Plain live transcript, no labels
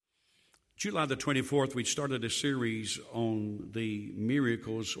July the 24th, we started a series on the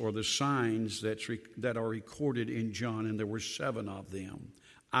miracles or the signs that are recorded in John, and there were 7 of them.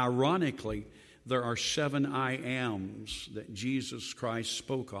 Ironically, there are 7 I ams that Jesus Christ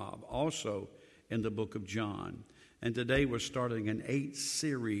spoke of, also in the book of John. And today we're starting an 8th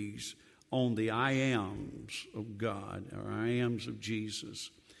series on the I ams of God, or I ams of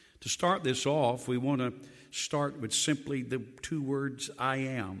Jesus. To start this off, we want to start with simply the 2 words, I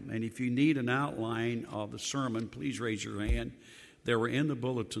am. And if you need an outline of the sermon, please raise your hand. They were in the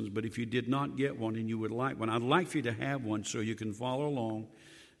bulletins, but if you did not get one and you would like one, I'd like for you to have one so you can follow along.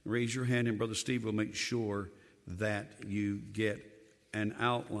 Raise your hand, and Brother Steve will make sure that you get an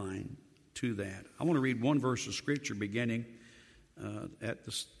outline to that. I want to read one verse of Scripture beginning at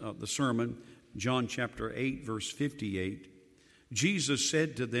the sermon, John chapter 8, verse 58. Jesus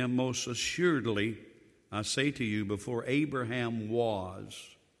said to them, most assuredly, I say to you, before Abraham was,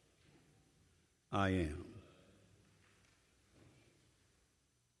 I am.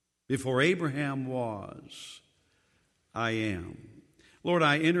 Before Abraham was, I am. Lord,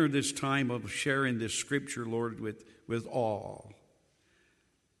 I enter this time of sharing this scripture, Lord, with awe.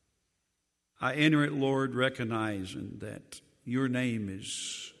 I enter it, Lord, recognizing that your name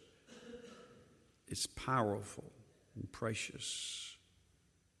is powerful and precious.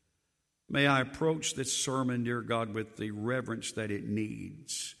 May I approach this sermon, dear God, with the reverence that it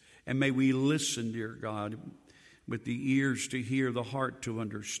needs. And may we listen, dear God, with the ears to hear, the heart to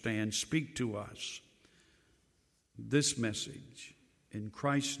understand. Speak to us this message. In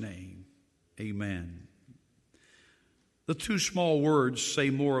Christ's name, amen. The 2 small words say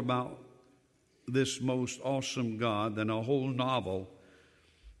more about this most awesome God than a whole novel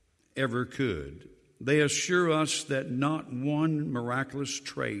ever could. They assure us that not one miraculous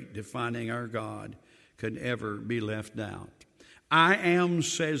trait defining our God could ever be left out. I am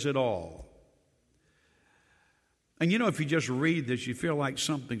says it all. And you know, if you just read this, you feel like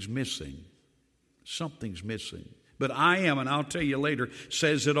something's missing. Something's missing. But I am, and I'll tell you later,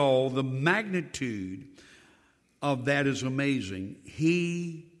 says it all. The magnitude of that is amazing.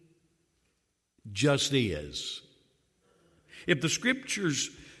 He just is. If the Scriptures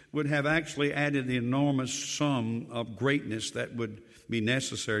would have actually added the enormous sum of greatness that would be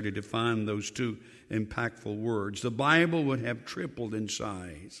necessary to define those 2 impactful words, the Bible would have tripled in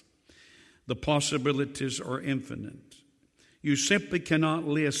size. The possibilities are infinite. You simply cannot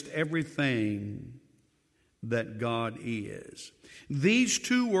list everything that God is. These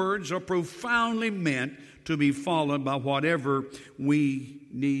 2 words are profoundly meant to be followed by whatever we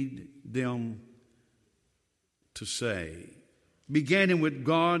need them to say. Beginning with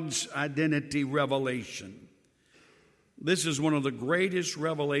God's identity revelation. This is one of the greatest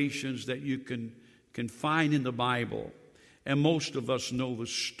revelations that you can find in the Bible. And most of us know the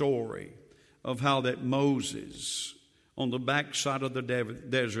story of how that Moses, on the backside of the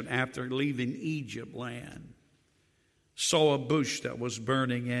desert after leaving Egypt land, saw a bush that was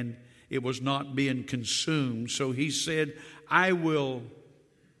burning and it was not being consumed. So he said, I will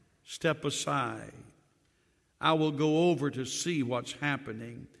step aside. I will go over to see what's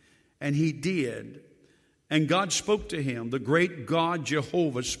happening. And he did. And God spoke to him. The great God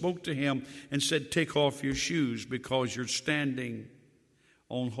Jehovah spoke to him and said, take off your shoes because you're standing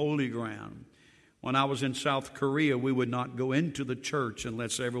on holy ground. When I was in South Korea, we would not go into the church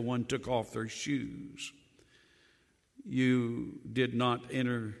unless everyone took off their shoes. You did not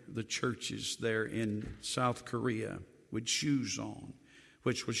enter the churches there in South Korea with shoes on,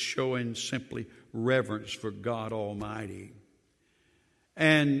 which was showing simply reverence for God Almighty.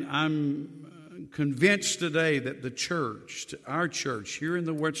 And I'm convinced today that the church, our church here in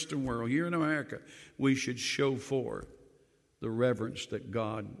the Western world, here in America, we should show forth the reverence that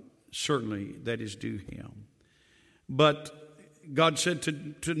God certainly that is due him. But God said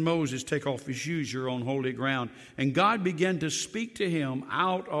to Moses, take off your shoes, you're on holy ground. And God began to speak to him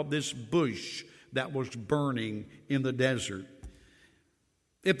out of this bush that was burning in the desert.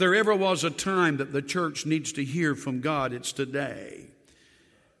 If there ever was a time that the church needs to hear from God, it's today.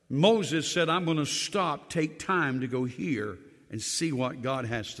 Moses said, I'm going to stop, take time to go hear and see what God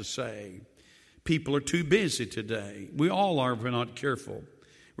has to say. People are too busy today. We all are if we're not careful.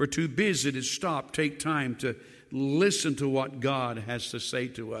 We're too busy to stop, take time to listen to what God has to say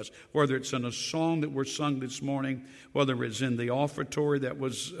to us, whether it's in a song that was sung this morning, whether it's in the offertory that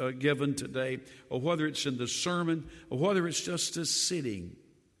was given today, or whether it's in the sermon, or whether it's just a sitting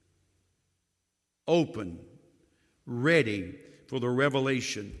open, ready for the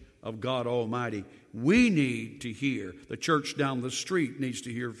revelation of God Almighty. We need to hear. The church down the street needs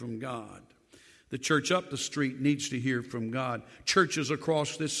to hear from God. The church up the street needs to hear from God. Churches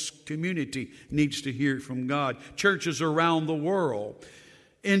across this community needs to hear from God. Churches around the world,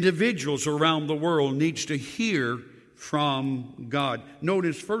 individuals around the world needs to hear from God.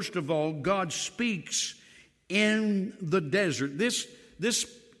 Notice, first of all, God speaks in the desert. This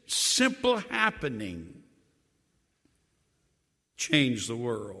simple happening changed the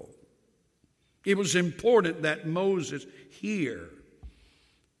world. It was important that Moses hear.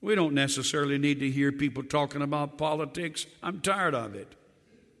 We don't necessarily need to hear people talking about politics. I'm tired of it.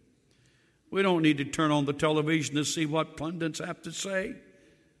 We don't need to turn on the television to see what pundits have to say,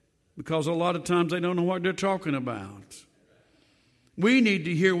 because a lot of times they don't know what they're talking about. We need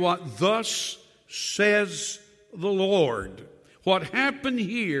to hear what thus says the Lord. What happened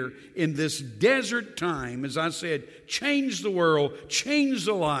here in this desert time, as I said, changed the world, changed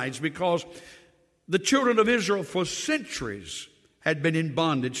the lives, because the children of Israel for centuries had been in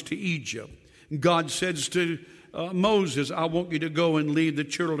bondage to Egypt. God says to Moses, I want you to go and lead the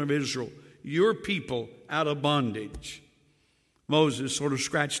children of Israel, your people, out of bondage. Moses sort of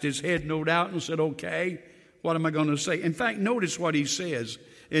scratched his head, no doubt, and said, okay, what am I going to say? In fact, notice what he says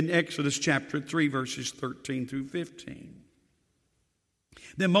in Exodus chapter 3, verses 13 through 15.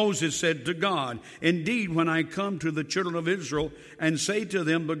 Then Moses said to God, indeed, when I come to the children of Israel and say to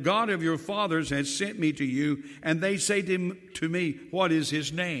them, the God of your fathers has sent me to you, and they say to me, what is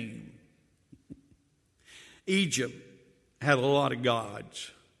his name? Egypt had a lot of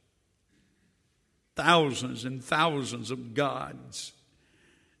gods. Thousands and thousands of gods.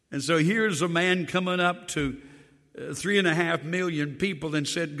 And so here's a man coming up to 3.5 million people and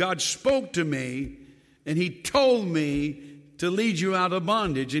said, God spoke to me, and he told me to lead you out of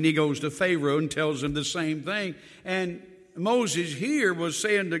bondage. And he goes to Pharaoh and tells him the same thing. And Moses here was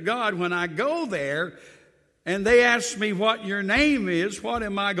saying to God, when I go there and they ask me what your name is, what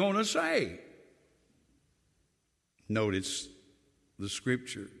am I going to say? Notice the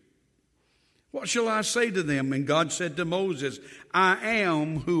scripture. What shall I say to them? And God said to Moses, I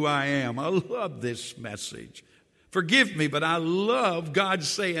am who I am. I love this message. Forgive me, but I love God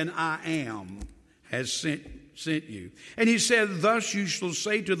saying, I am has sent you. And he said, thus you shall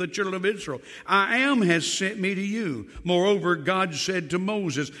say to the children of Israel, I am has sent me to you. Moreover, God said to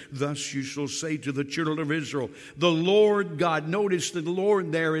Moses, thus you shall say to the children of Israel, the Lord God. Notice the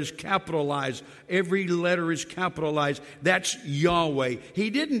Lord there is capitalized. Every letter is capitalized. That's Yahweh. He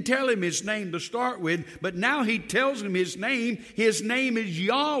didn't tell him his name to start with, but now he tells him his name. His name is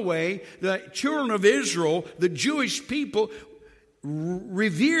Yahweh. The children of Israel, the Jewish people,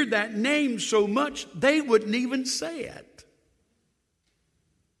 revered that name so much they wouldn't even say it.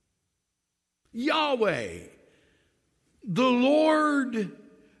 Yahweh, the Lord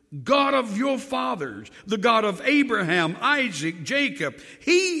God of your fathers, the God of Abraham, Isaac, Jacob.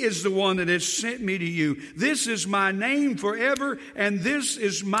 He is the one that has sent me to you. This is my name forever, and this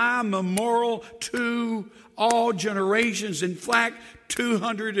is my memorial to all generations. In fact,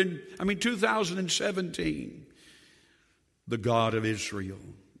 2017. The God of Israel,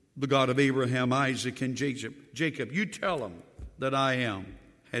 the God of Abraham, Isaac, and Jacob, you tell them that I am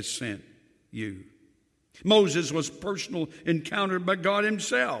has sent you. Moses was personally encountered by God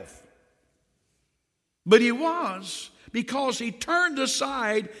himself. But he was, because he turned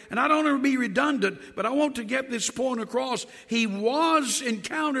aside, and I don't want to be redundant, but I want to get this point across. He was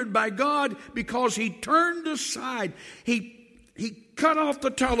encountered by God because he turned aside. He cut off the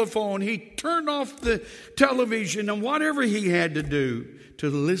telephone. He turned off the television and whatever he had to do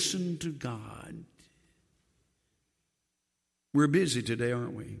to listen to God. We're busy today,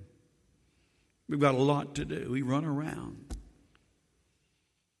 aren't we? We've got a lot to do. We run around.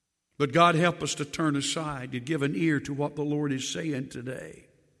 But God help us to turn aside, to give an ear to what the Lord is saying today.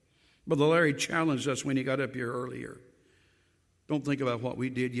 Brother Larry challenged us when he got up here earlier. Don't think about what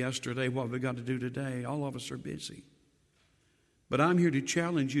we did yesterday, what we got to do today. All of us are busy. But I'm here to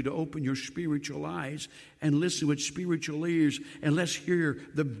challenge you to open your spiritual eyes and listen with spiritual ears, and let's hear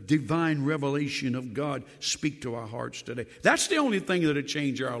the divine revelation of God speak to our hearts today. That's the only thing that'll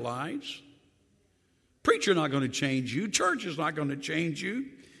change our lives. Preacher not going to change you. Church is not going to change you.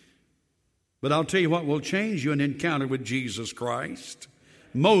 But I'll tell you what will change you: an encounter with Jesus Christ.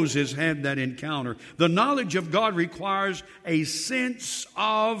 Moses had that encounter. The knowledge of God requires a sense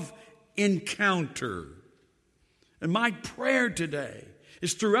of encounter. And my prayer today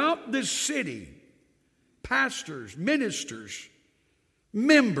is throughout this city, pastors, ministers,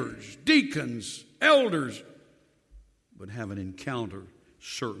 members, deacons, elders would have an encounter,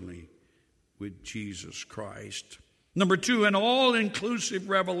 certainly, with Jesus Christ. Number two, an all-inclusive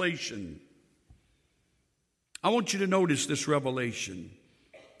revelation. I want you to notice this revelation.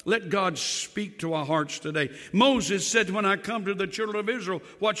 Let God speak to our hearts today. Moses said, when I come to the children of Israel,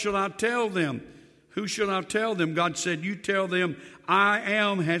 what shall I tell them? Who shall I tell them? God said, you tell them, I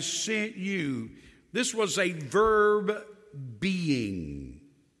am has sent you. This was a verb being.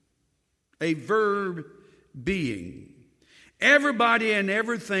 A verb being. Everybody and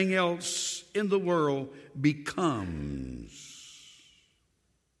everything else in the world becomes.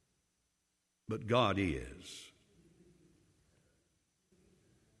 But God is.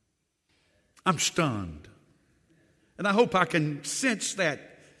 I'm stunned. And I hope I can sense that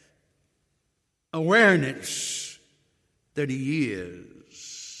awareness that He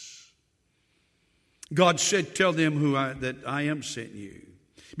is. God said, tell them that I am sent you.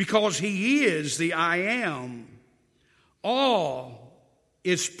 Because He is the I am. All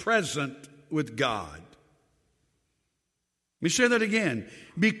is present with God. Let me say that again.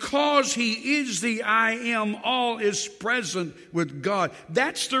 Because He is the I am, all is present with God.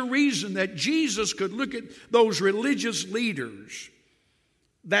 That's the reason that Jesus could look at those religious leaders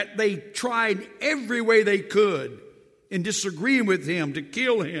that they tried every way they could in disagreeing with Him, to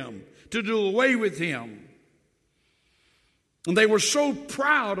kill Him, to do away with Him. And they were so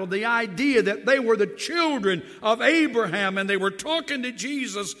proud of the idea that they were the children of Abraham. And they were talking to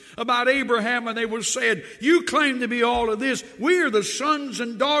Jesus about Abraham. And they were saying, you claim to be all of this. We are the sons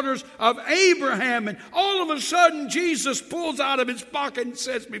and daughters of Abraham. And all of a sudden, Jesus pulls out of His pocket and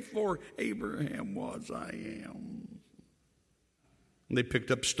says, before Abraham was, I am. And they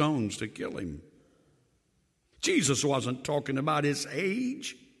picked up stones to kill Him. Jesus wasn't talking about His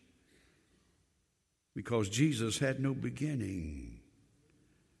age. Because Jesus had no beginning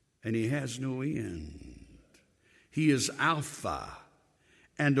and He has no end. He is Alpha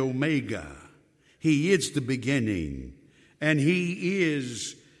and Omega. He is the beginning and He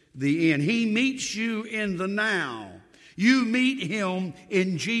is the end. He meets you in the now. You meet Him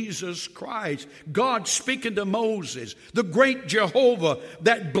in Jesus Christ. God speaking to Moses, the great Jehovah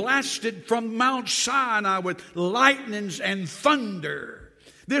that blasted from Mount Sinai with lightnings and thunder.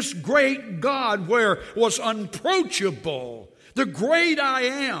 This great God where was unapproachable. The great I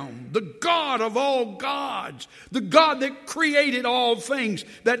am, the God of all gods, the God that created all things,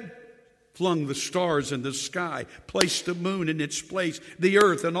 that flung the stars in the sky, placed the moon in its place, the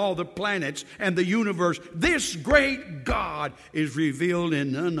earth and all the planets and the universe. This great God is revealed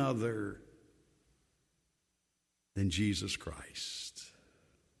in none other than Jesus Christ.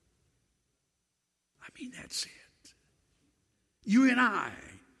 I mean, that's it. You and I,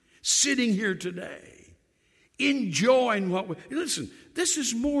 sitting here today, enjoying what we... Listen, this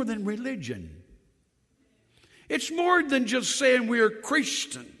is more than religion. It's more than just saying we are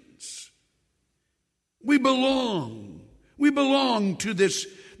Christians. We belong. We belong to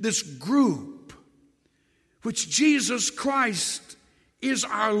this group, which Jesus Christ is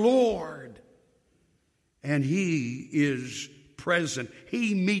our Lord. And He is present.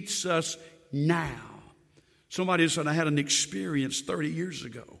 He meets us now. Somebody said, I had an experience 30 years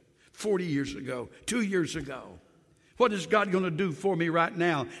ago. 40 years ago, 2 years ago. What is God going to do for me right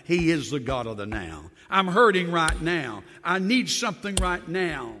now? He is the God of the now. I'm hurting right now. I need something right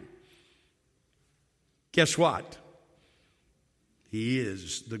now. Guess what? He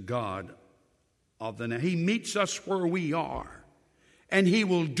is the God of the now. He meets us where we are. And He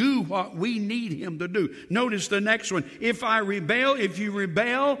will do what we need Him to do. Notice the next one. If you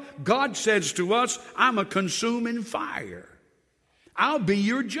rebel, God says to us, I'm a consuming fire. I'll be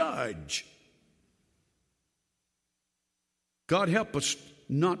your judge. God, help us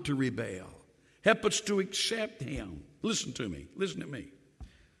not to rebel. Help us to accept Him. Listen to me. Listen to me.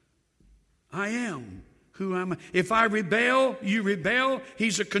 I am who I am. If I rebel, you rebel.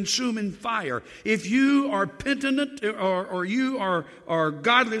 He's a consuming fire. If you are penitent or you are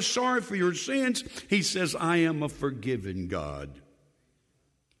godly sorry for your sins, He says, I am a forgiving God.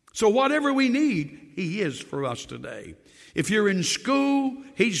 So whatever we need, He is for us today. If you're in school,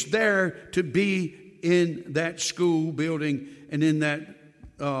 He's there to be in that school building and in that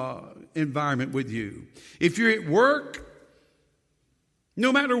environment with you. If you're at work,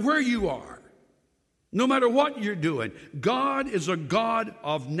 no matter where you are, no matter what you're doing, God is a God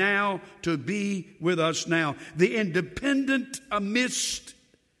of now, to be with us now. The independent amidst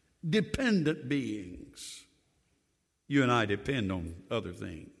dependent beings. You and I depend on other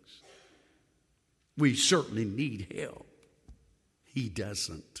things. We certainly need help. He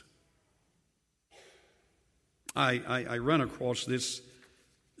doesn't. I run across this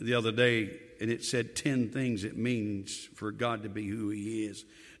the other day, and it said 10 things it means for God to be who He is.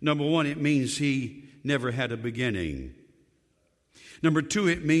 Number 1, it means He never had a beginning. Number 2,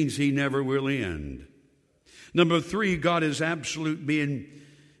 it means He never will end. Number 3, God is absolute being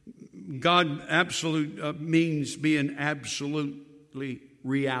God absolute means being absolutely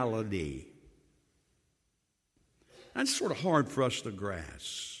reality. That's sort of hard for us to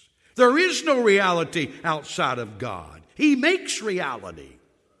grasp. There is no reality outside of God. He makes reality.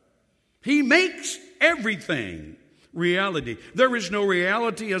 He makes everything reality. There is no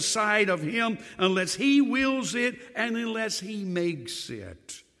reality aside of Him unless He wills it and unless He makes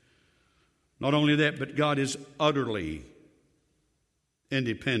it. Not only that, but God is utterly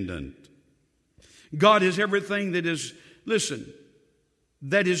independent. God is everything that is, listen,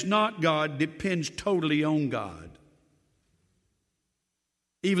 that is not God depends totally on God.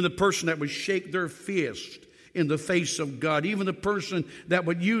 Even the person that would shake their fist in the face of God, even the person that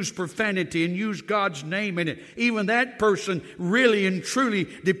would use profanity and use God's name in it, even that person really and truly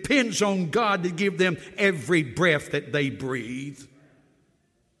depends on God to give them every breath that they breathe.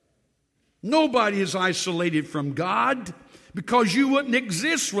 Nobody is isolated from God because you wouldn't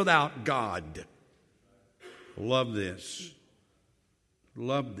exist without God. Love this.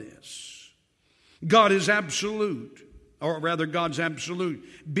 Love this. God is absolute. Or rather, God's absolute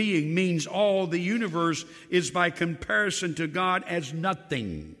being means all the universe is by comparison to God as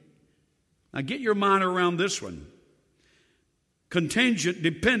nothing. Now get your mind around this one. Contingent,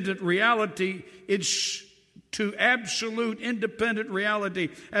 dependent reality is to absolute independent reality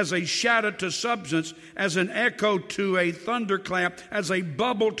as a shadow to substance, as an echo to a thunderclap, as a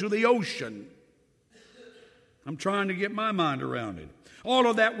bubble to the ocean. I'm trying to get my mind around it.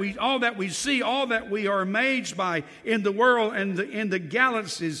 All that we see, all that we are amazed by in the world and in the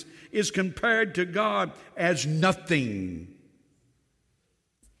galaxies is compared to God as nothing.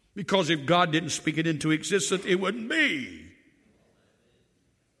 Because if God didn't speak it into existence, it wouldn't be.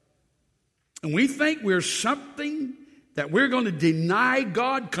 And we think we're something that we're going to deny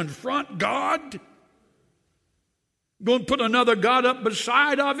God, confront God, going to put another God up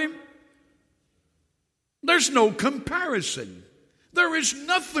beside of Him. There's no comparison. There is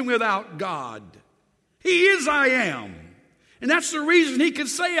nothing without God. He is I am. And that's the reason He can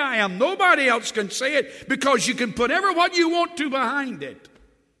say I am. Nobody else can say it because you can put every what you want to behind it.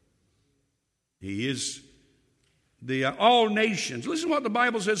 He is the all nations. Listen to what the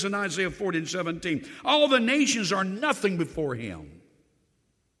Bible says in Isaiah 40:17. All the nations are nothing before Him.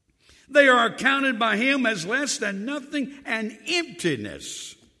 They are accounted by Him as less than nothing and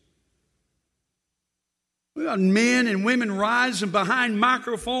emptiness. We got men and women rising behind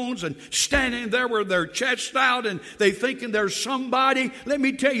microphones and standing there with their chest out and they thinking they're somebody. Let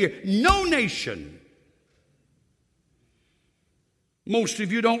me tell you, no nation. Most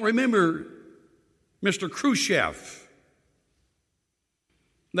of you don't remember Mr. Khrushchev,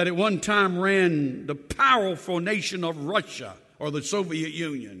 that at one time ran the powerful nation of Russia or the Soviet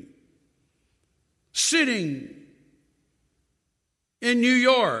Union, sitting in New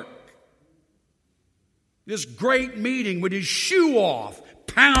York. This great meeting with his shoe off,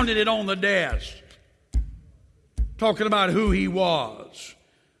 pounding it on the desk, talking about who he was.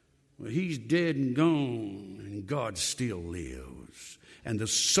 Well, he's dead and gone, and God still lives, and the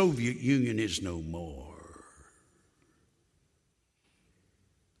Soviet Union is no more.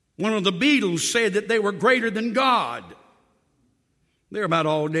 One of the Beatles said that they were greater than God. They're about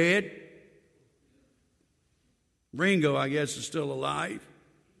all dead. Ringo, I guess, is still alive.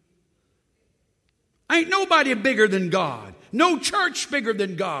 Ain't nobody bigger than God. No church bigger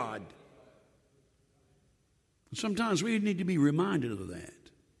than God. Sometimes we need to be reminded of that.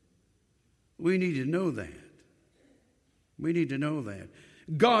 We need to know that. We need to know that.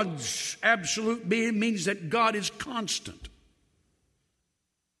 God's absolute being means that God is constant.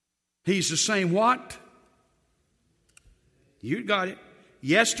 He's the same what? You got it.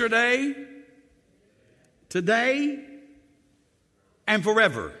 Yesterday, today, and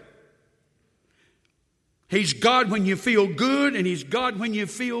forever. He's God when you feel good, and He's God when you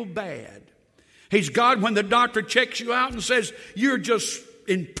feel bad. He's God when the doctor checks you out and says you're just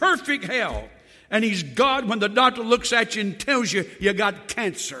in perfect health. And He's God when the doctor looks at you and tells you you got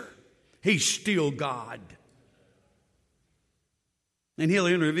cancer. He's still God. And He'll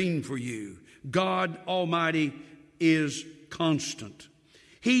intervene for you. God Almighty is constant.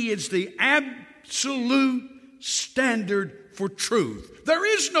 He is the absolute standard for truth. There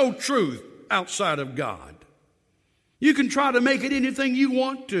is no truth outside of God. You can try to make it anything you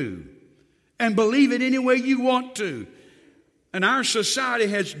want to and believe it any way you want to. And our society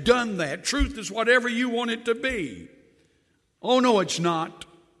has done that. Truth is whatever you want it to be. Oh, no, it's not.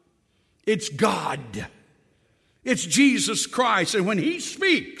 It's God. It's Jesus Christ. And when He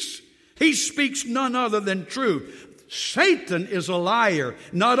speaks none other than truth. Satan is a liar.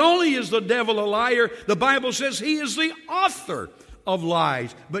 Not only is the devil a liar, the Bible says he is the author of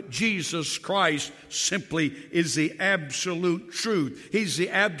lies. But Jesus Christ simply is the absolute truth. He's the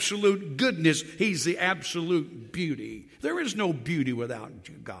absolute goodness. He's the absolute beauty. There is no beauty without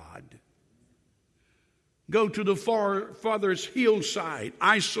God. Go to the farthest hillside,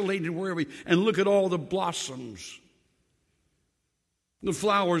 isolated wherever, and look at all the blossoms, the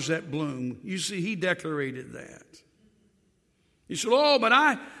flowers that bloom. You see, he decorated that. He said, oh, but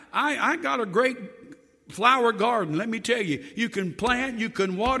I got a great flower garden. Let me tell you, you can plant, you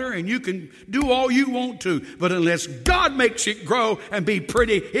can water, and you can do all you want to. But unless God makes it grow and be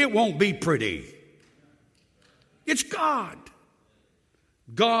pretty, it won't be pretty. It's God.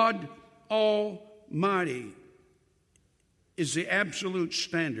 God Almighty is the absolute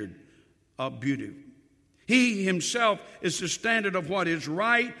standard of beauty. He himself is the standard of what is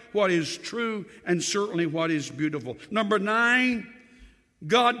right, what is true, and certainly what is beautiful. Number 9,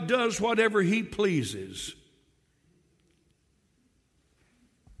 God does whatever he pleases.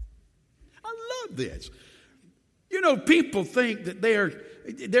 I love this. You know, people think that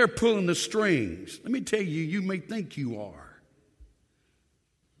they're pulling the strings. Let me tell you, you may think you are.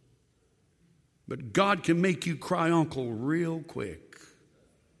 But God can make you cry uncle real quick.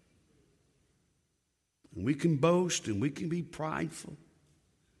 And we can boast and we can be prideful.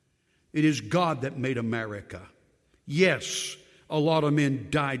 It is God that made America. Yes, a lot of men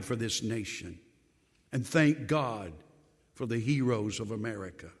died for this nation. And thank God for the heroes of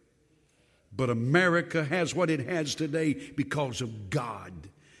America. But America has what it has today because of God.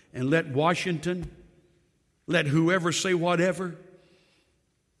 And let Washington, let whoever say whatever.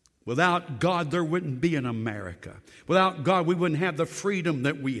 Without God, there wouldn't be an America. Without God, we wouldn't have the freedom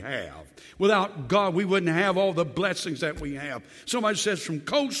that we have. Without God, we wouldn't have all the blessings that we have. Somebody says from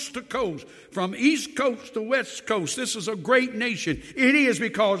coast to coast, from east coast to west coast, this is a great nation. It is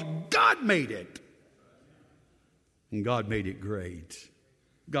because God made it. And God made it great.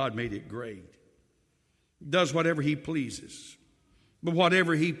 God made it great. He does whatever he pleases. But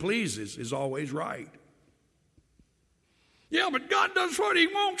whatever he pleases is always right. Yeah, but God does what he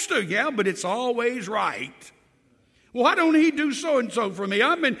wants to. Yeah, but it's always right. Well, why don't he do so-and-so for me?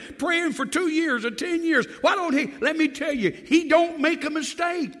 I've been praying for 2 years or 10 years. Why don't he? Let me tell you, he don't make a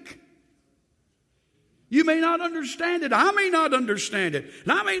mistake. You may not understand it. I may not understand it.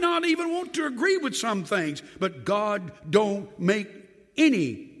 And I may not even want to agree with some things. But God don't make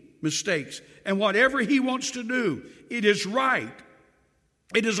any mistakes. And whatever he wants to do, it is right.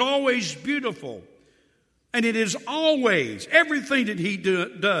 It is always beautiful. And it is always, everything that he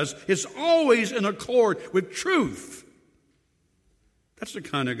does is always in accord with truth. That's the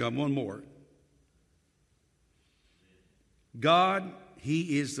kind of God. One more. God,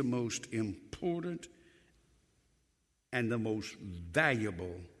 he is the most important and the most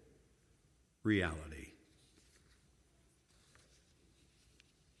valuable reality.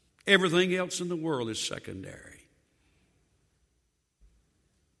 Everything else in the world is secondary.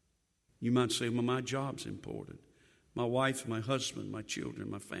 You might say, well, my job's important. My wife, my husband, my children,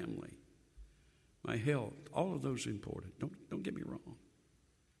 my family, my health, all of those are important. Don't get me wrong.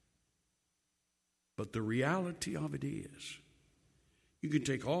 But the reality of it is, you can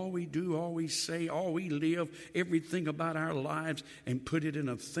take all we do, all we say, all we live, everything about our lives, and put it in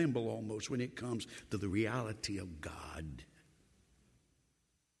a thimble almost when it comes to the reality of God.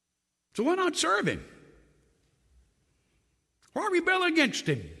 So why not serve him? Why rebel against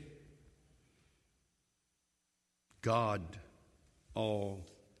him? God Almighty.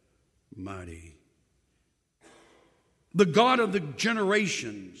 The God of the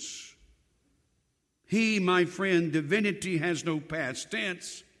generations. He, my friend, divinity has no past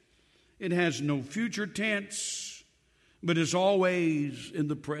tense. It has no future tense, but is always in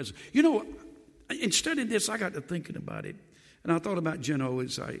the present. You know, in studying this, I got to thinking about it. And I thought about Geno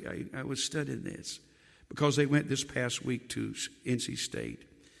as I was studying this, because they went this past week to NC State.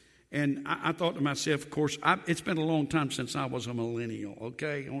 And I thought to myself, of course, it's been a long time since I was a millennial,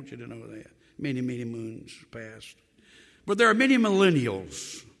 okay? I want you to know that. Many, many moons passed. But there are many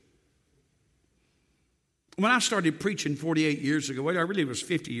millennials. When I started preaching 48 years ago, well, I really was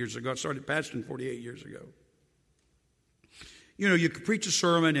 50 years ago. I started pastoring 48 years ago. You know, you could preach a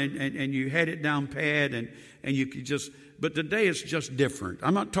sermon and you had it down pat and you could just, but today it's just different.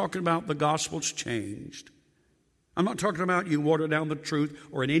 I'm not talking about the gospel's changed. I'm not talking about you water down the truth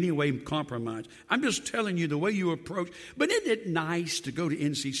or in any way compromise. I'm just telling you the way you approach. But isn't it nice to go to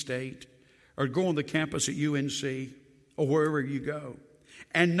NC State or go on the campus at UNC or wherever you go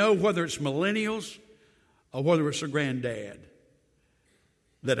and know whether it's millennials or whether it's a granddad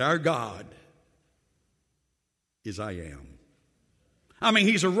that our God is I am. I mean,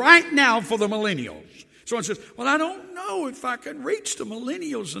 he's a right now for the millennials. Someone says, well, I don't know if I can reach the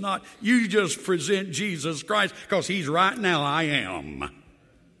millennials or not. You just present Jesus Christ because he's right now, I am.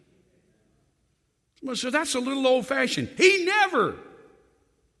 Someone says, that's a little old-fashioned. He never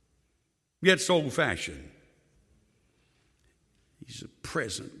gets old-fashioned. He's a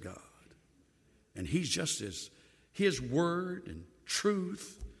present God. And he's just as his word and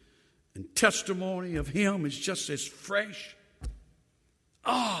truth and testimony of him is just as fresh.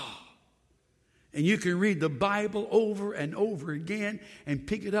 And you can read the Bible over and over again and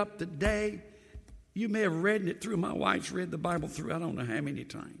pick it up today. You may have read it through. My wife's read the Bible through I don't know how many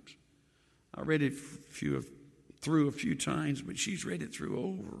times. I read it through a few times, but she's read it through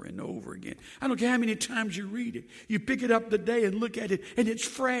over and over again. I don't care how many times you read it. You pick it up today and look at it, and it's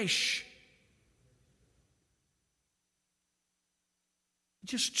fresh. It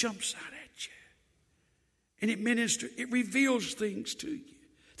just jumps out at you. And it reveals things to you.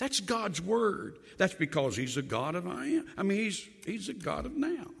 That's God's word. That's because he's a God of I am. I mean, he's a God of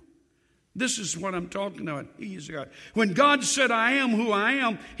now. This is what I'm talking about. He is God. When God said, I am who I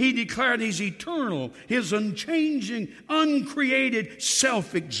am, he declared his eternal, his unchanging, uncreated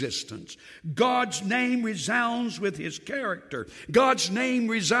self-existence. God's name resounds with his character. God's name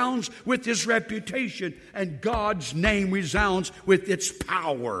resounds with his reputation. And God's name resounds with its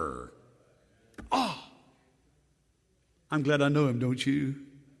power. I'm glad I know him, don't you?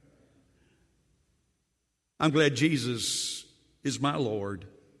 I'm glad Jesus is my Lord.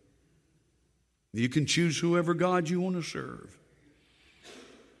 You can choose whoever God you want to serve.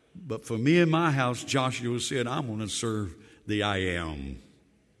 But for me and my house, Joshua said, I'm going to serve the I am.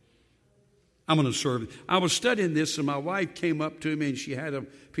 I'm going to serve. I was studying this and my wife came up to me and she had a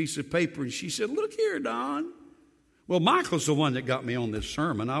piece of paper and she said, look here, Don. Well, Michael's the one that got me on this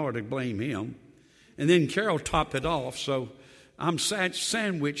sermon. I ought to blame him. And then Carol topped it off, so I'm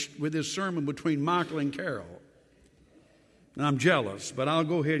sandwiched with this sermon between Michael and Carol. And I'm jealous, but I'll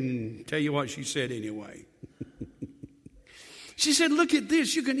go ahead and tell you what she said anyway. She said, look at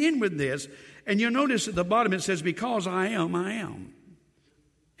this. You can end with this. And you'll notice at the bottom it says, because I am, I am.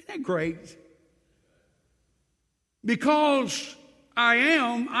 Isn't that great? Because I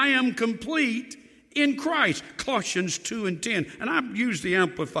am complete in Christ. Colossians 2:10. And I've used the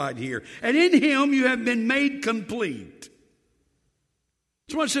Amplified here. And in him you have been made complete.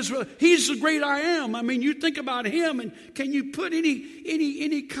 Someone says, well, he's the great I am. I mean, you think about him, and can you put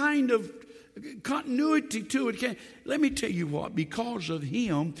any kind of continuity to it? Let me tell you what, because of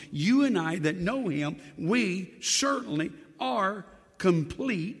him, you and I that know him, we certainly are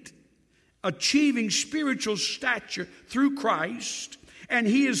complete, achieving spiritual stature through Christ. And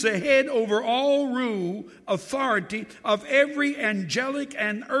he is the head over all rule, authority of every angelic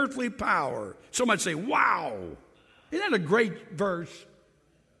and earthly power. Somebody say, wow. Isn't that a great verse?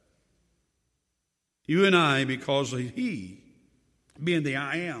 You and I, because of he, being the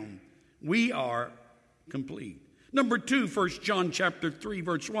I am, we are complete. Number 2, 1 John chapter 3,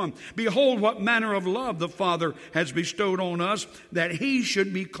 verse 1. Behold, what manner of love the Father has bestowed on us, that we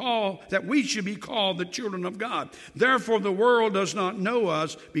should be called the children of God. Therefore, the world does not know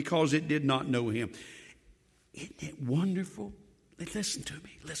us because it did not know him. Isn't it wonderful? Listen to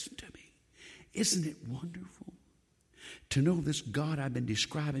me. Isn't it wonderful to know this God I've been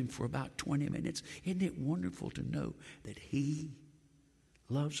describing for about 20 minutes? Isn't it wonderful to know that he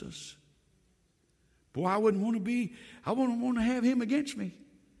loves us? Boy, I wouldn't want to have him against me.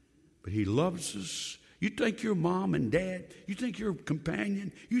 But he loves us. You think your mom and dad, you think your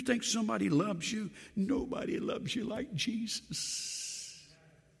companion, you think somebody loves you? Nobody loves you like Jesus.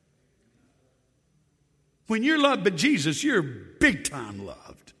 When you're loved by Jesus, you're big time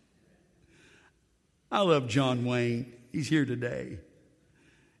loved. I love John Wayne. He's here today.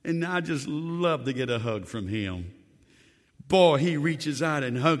 And I just love to get a hug from him. Boy, he reaches out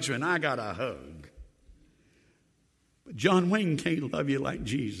and hugs me, and I got a hug. But John Wayne can't love you like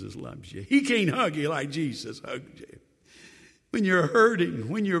Jesus loves you. He can't hug you like Jesus hugs you. When you're hurting,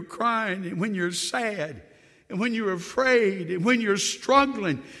 when you're crying, and when you're sad, and when you're afraid, and when you're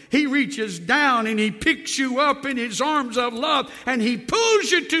struggling, he reaches down and he picks you up in his arms of love, and he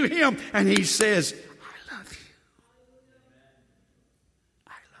pulls you to him, and he says,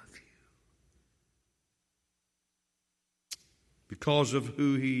 because of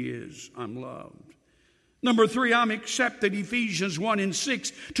who he is, I'm loved. Number 3, I'm accepted, Ephesians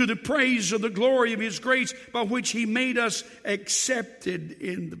 1:6, to the praise of the glory of his grace by which he made us accepted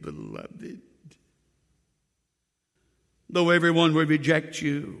in the beloved. Though everyone will reject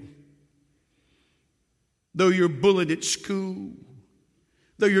you, though you're bullied at school,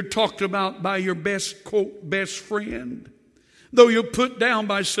 though you're talked about by your best friend, though you're put down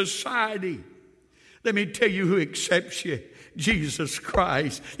by society, Let me tell you who accepts you. Jesus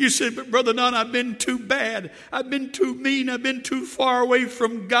Christ. You said, but Brother Nunn, I've been too bad. I've been too mean. I've been too far away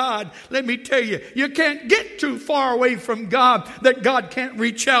from God. Let me tell you, you can't get too far away from God that God can't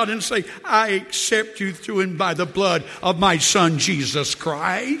reach out and say, I accept you through and by the blood of my Son, Jesus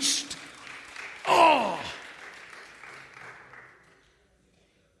Christ. Oh!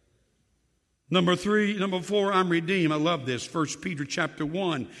 Number 4, I'm redeemed. I love this. 1 Peter chapter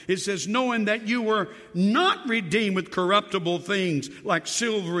 1. It says, knowing that you were not redeemed with corruptible things like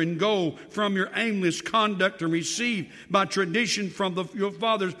silver and gold from your aimless conduct and received by tradition from your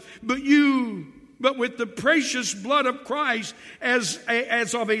fathers, but with the precious blood of Christ as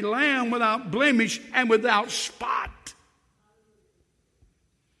of a lamb without blemish and without spot.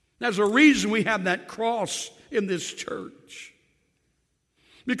 There's a reason we have that cross in this church.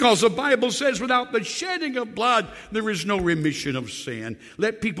 Because the Bible says without the shedding of blood, there is no remission of sin.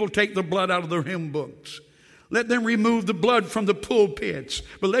 Let people take the blood out of their hymn books. Let them remove the blood from the pulpits.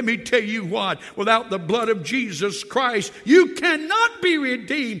 But let me tell you what, without the blood of Jesus Christ, you cannot be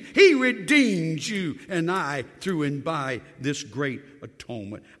redeemed. He redeems you and I through and by this great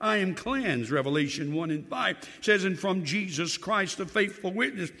atonement. I am cleansed, Revelation 1 and 5 says, and from Jesus Christ, the faithful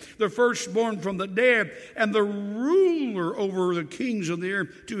witness, the firstborn from the dead, and the ruler over the kings of the earth,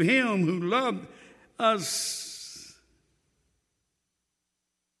 to him who loved us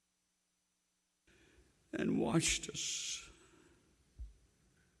and washed us.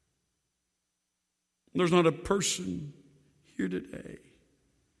 There's not a person here today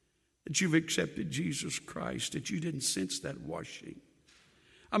that you've accepted Jesus Christ that you didn't sense that washing.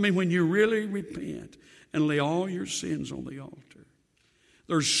 I mean, when you really repent and lay all your sins on the altar,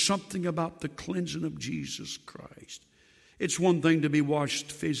 there's something about the cleansing of Jesus Christ. It's one thing to be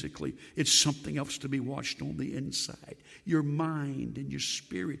washed physically. It's something else to be washed on the inside. Your mind and your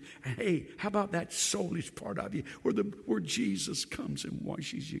spirit. And hey, how about that soulish part of you where Jesus comes and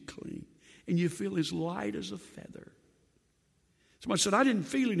washes you clean. And you feel as light as a feather. Somebody said, I didn't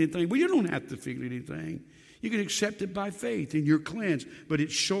feel anything. Well, you don't have to feel anything. You can accept it by faith and you're cleansed. But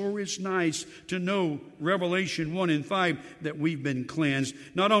it sure is nice to know, Revelation 1 and 5, that we've been cleansed.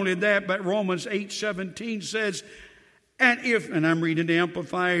 Not only that, but Romans 8:17 says, and I'm reading the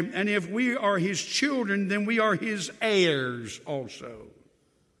Amplified, and if we are his children, then we are his heirs also.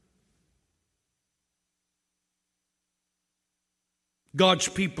 God's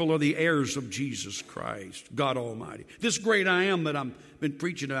people are the heirs of Jesus Christ, God Almighty. This great I am that I've been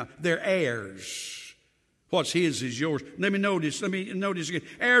preaching about, they're heirs. What's his is yours. Let me notice again.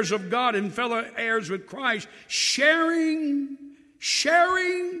 Heirs of God and fellow heirs with Christ, sharing.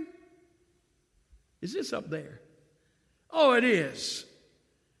 Is this up there? Oh, it is.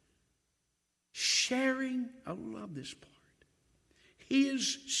 Sharing, I love this part.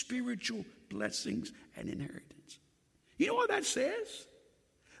 His spiritual blessings and inheritance. You know what that says?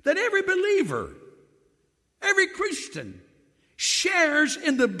 That every believer, every Christian, shares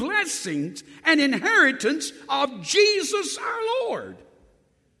in the blessings and inheritance of Jesus our Lord.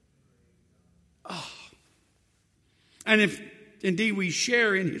 Oh. And if indeed we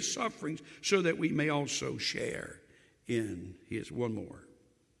share in his sufferings, so that we may also share in his. One more.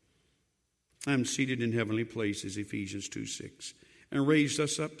 I'm seated in heavenly places, Ephesians 2:6, and raised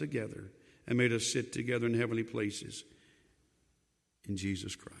us up together and made us sit together in heavenly places in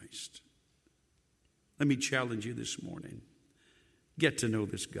Jesus Christ. Let me challenge you this morning. Get to know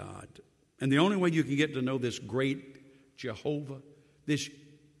this God. And the only way you can get to know this great Jehovah, this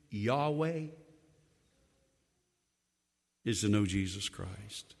Yahweh, is to know Jesus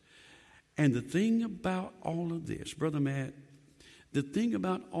Christ. And the thing about all of this, Brother Matt, the thing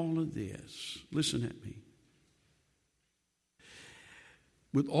about all of this, listen at me.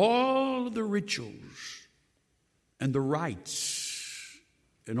 With all of the rituals and the rites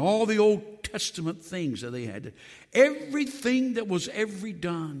and all the Old Testament things that they had, everything that was ever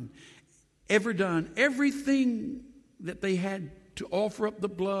done, everything that they had to offer up the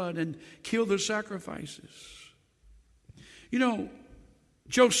blood and kill the sacrifices. You know,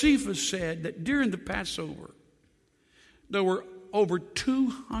 Josephus said that during the Passover, there were over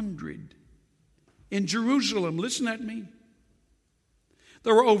 200 in Jerusalem. Listen at me.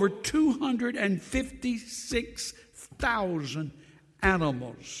 There were over 256,000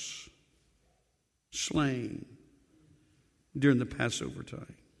 animals slain during the Passover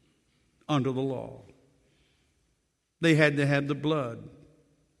time under the law. They had to have the blood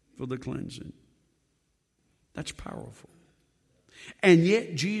for the cleansing. That's powerful. And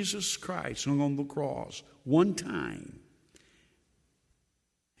yet Jesus Christ hung on the cross one time.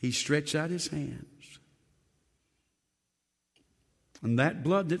 He stretched out his hands. And that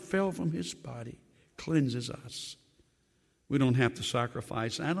blood that fell from his body cleanses us. We don't have to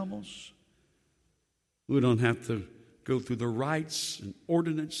sacrifice animals. We don't have to go through the rites and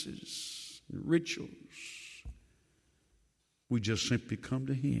ordinances and rituals. We just simply come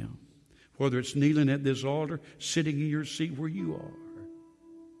to Him. Whether it's kneeling at this altar, sitting in your seat where you are,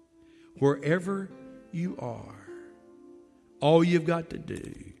 wherever you are, all you've got to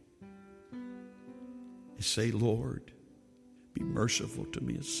do is say, Lord, be merciful to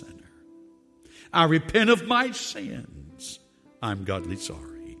me, a sinner. I repent of my sins. I'm godly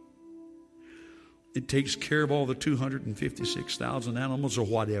sorry. It takes care of all the 256,000 animals or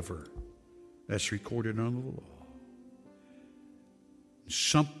whatever that's recorded under the law.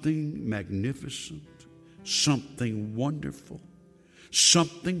 Something magnificent, something wonderful,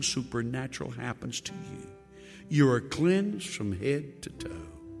 something supernatural happens to you. You are cleansed from head to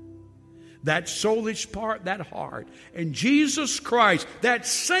toe. That soulish part, that heart. And Jesus Christ, that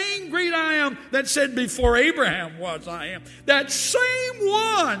same great I am that said before Abraham was I am, that same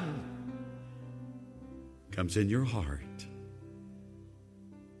one comes in your heart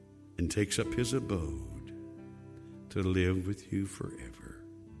and takes up His abode to live with you forever.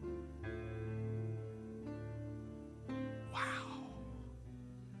 Wow.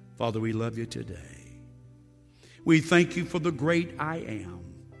 Father, we love you today. We thank you for the great I am.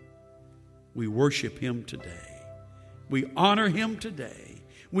 We worship Him today. We honor Him today.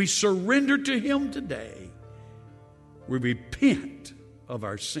 We surrender to Him today. We repent of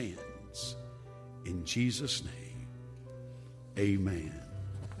our sins. In Jesus' name, amen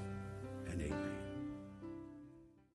and amen.